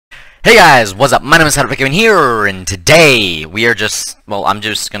Hey guys, what's up? My name is Kevin here, and today we are I'm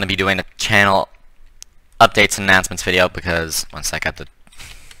just gonna be doing a channel updates and announcements video because, one sec, I have to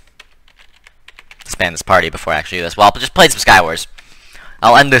expand this party before I actually do this. Well, I'll just play some Skywars.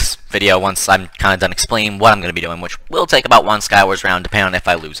 I'll end this video once I'm kind of done explaining what I'm gonna be doing, which will take about one Skywars round, depending on if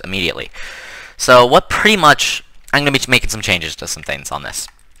I lose immediately. So, I'm gonna be making some changes to some things on this.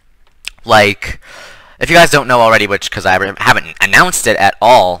 Like, if you guys don't know already, because I haven't announced it at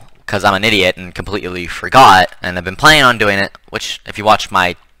all, because I'm an idiot and completely forgot, and I've been planning on doing it, which, if you watch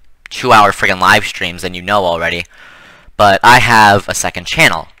my 2-hour friggin' live streams, then you know already, but I have a second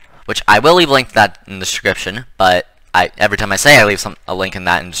channel, which I will leave a link to that in the description, but every time I say I leave a link in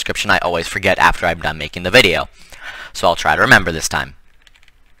that in the description, I always forget after I'm done making the video. So I'll try to remember this time.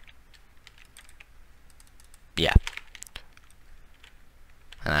 Yeah.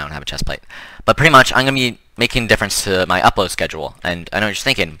 And I don't have a chest plate. But pretty much, I'm going to be making a difference to my upload schedule. And I know you're just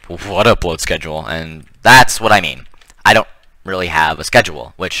thinking, what upload schedule? And that's what I mean. I don't really have a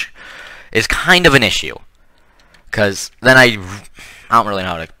schedule, which is kind of an issue. Because then I don't really know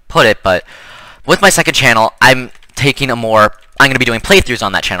how to put it, but with my second channel, I'm going to be doing playthroughs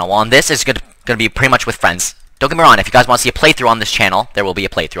on that channel. While on this, it's going to be pretty much with friends. Don't get me wrong, if you guys want to see a playthrough on this channel, there will be a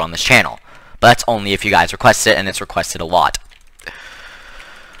playthrough on this channel. But that's only if you guys request it, and it's requested a lot.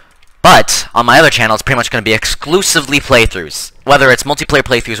 But, on my other channel, it's pretty much going to be exclusively playthroughs. Whether it's multiplayer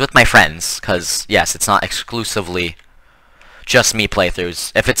playthroughs with my friends, because, yes, it's not exclusively just me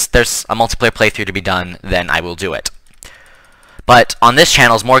playthroughs. If there's a multiplayer playthrough to be done, then I will do it. But, on this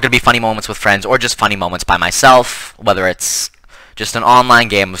channel, it's more going to be funny moments with friends, or just funny moments by myself, whether it's just an online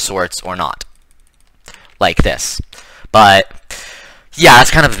game of sorts or not. Like this. But, yeah,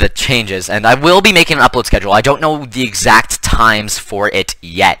 that's kind of the changes, and I will be making an upload schedule. I don't know the exact times for it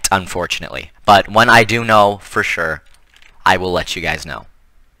yet, unfortunately. But when I do know for sure, I will let you guys know.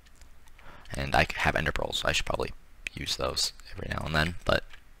 And I have ender pearls. I should probably use those every now and then, but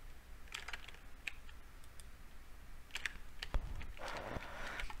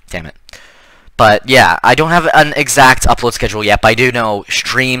damn it. But yeah, I don't have an exact upload schedule yet, but I do know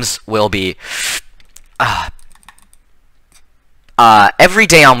streams will be every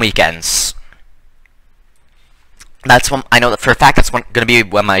day on weekends. That's when I know that for a fact that's going to be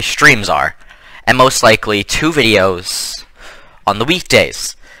when my streams are, and most likely 2 videos on the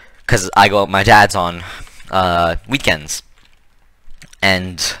weekdays, because I go with my dad's on weekends,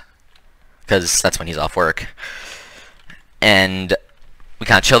 and because that's when he's off work, and we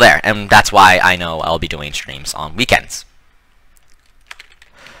kind of chill there, and that's why I know I'll be doing streams on weekends.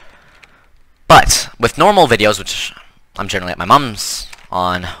 But with normal videos, which I'm generally at my mom's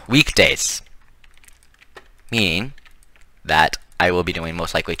on weekdays, meaning that I will be doing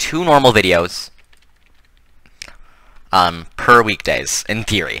most likely 2 normal videos per weekdays, in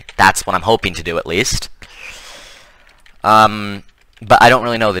theory. That's what I'm hoping to do, at least. But I don't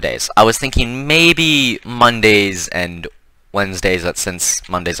really know the days. I was thinking maybe Mondays and Wednesdays, but since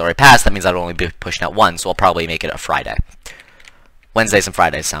Monday's already passed, that means I'd only be pushing out 1, so I'll probably make it a Friday. Wednesdays and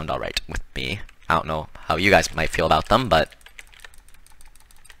Fridays sound alright with me. I don't know how you guys might feel about them, but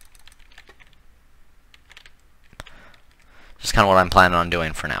just kind of what I'm planning on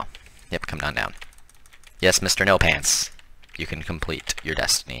doing for now. Yep, come down. Yes, Mr. No Pants. You can complete your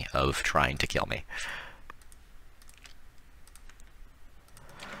destiny of trying to kill me.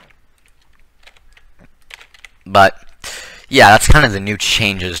 But, yeah, that's kind of the new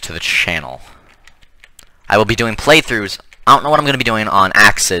changes to the channel. I will be doing playthroughs. I don't know what I'm going to be doing on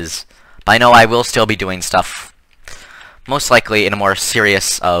Axes, but I know I will still be doing stuff, most likely in a more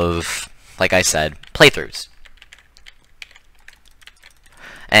serious of, like I said, playthroughs.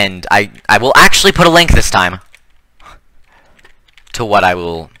 And I will actually put a link this time to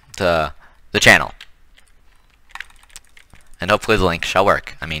the channel. And hopefully the link shall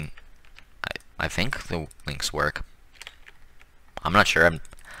work. I mean, I think the links work. I'm not sure.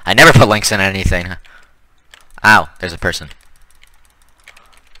 I never put links in anything. Ow, there's a person.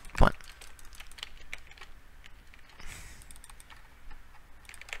 Come on.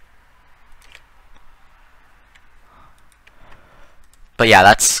 But yeah,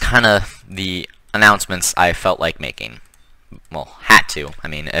 that's kind of the announcements I felt like making. Well, had to. I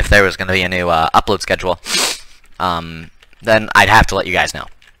mean, if there was going to be a new upload schedule, then I'd have to let you guys know.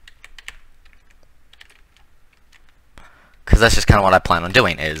 Because that's just kind of what I plan on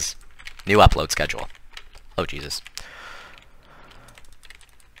doing, is new upload schedule. Oh, Jesus.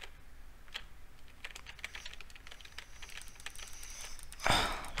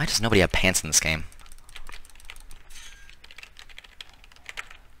 Why does nobody have pants in this game?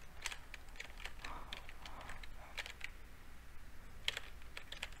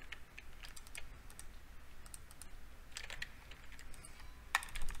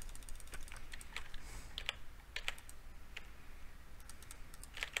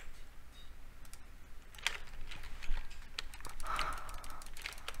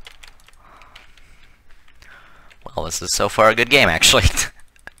 Well, this is so far a good game, actually.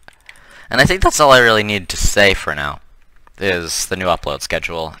 And I think that's all I really need to say for now, is the new upload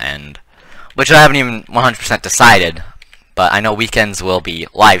schedule, and which I haven't even 100% decided, but I know weekends will be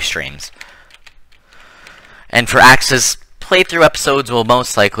live streams. And for Axe's playthrough episodes will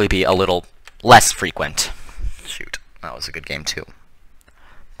most likely be a little less frequent. Shoot, that was a good game too.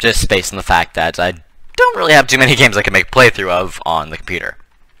 Just based on the fact that I don't really have too many games I can make playthrough of on the computer.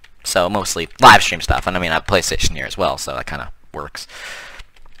 So mostly live stream stuff, and I mean I have PlayStation here as well, so that kind of works.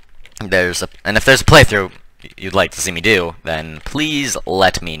 And if there's a playthrough you'd like to see me do, then please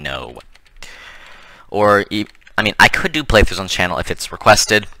let me know. Or, I mean, I could do playthroughs on the channel if it's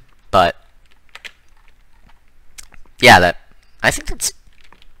requested, but yeah, I think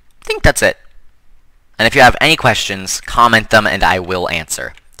that's it. And if you have any questions, comment them and I will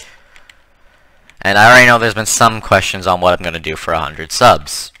answer. And I already know there's been some questions on what I'm going to do for 100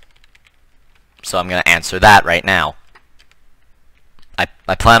 subs. So I'm going to answer that right now.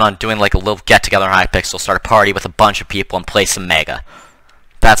 I plan on doing like a little get-together on Hypixel, start a party with a bunch of people and play some Mega.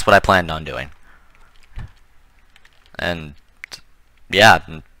 That's what I planned on doing. And yeah,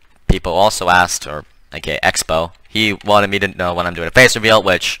 and people also asked, or okay, Expo, he wanted me to know when I'm doing a face reveal,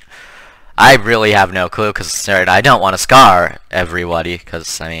 which I really have no clue, because I don't want to scar everybody,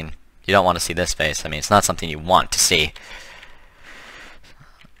 because, I mean, you don't want to see this face. I mean, it's not something you want to see.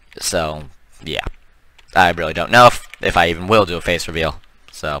 So, yeah. I really don't know if I even will do a face reveal.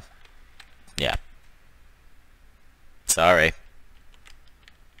 So, yeah. Sorry.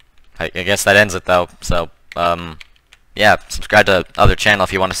 I guess that ends it, though. So, yeah, subscribe to the other channel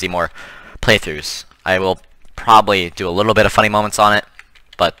if you want to see more playthroughs. I will probably do a little bit of funny moments on it,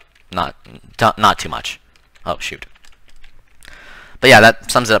 but not too much. Oh, shoot. But yeah,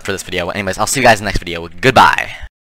 that sums it up for this video. Anyways, I'll see you guys in the next video. Goodbye.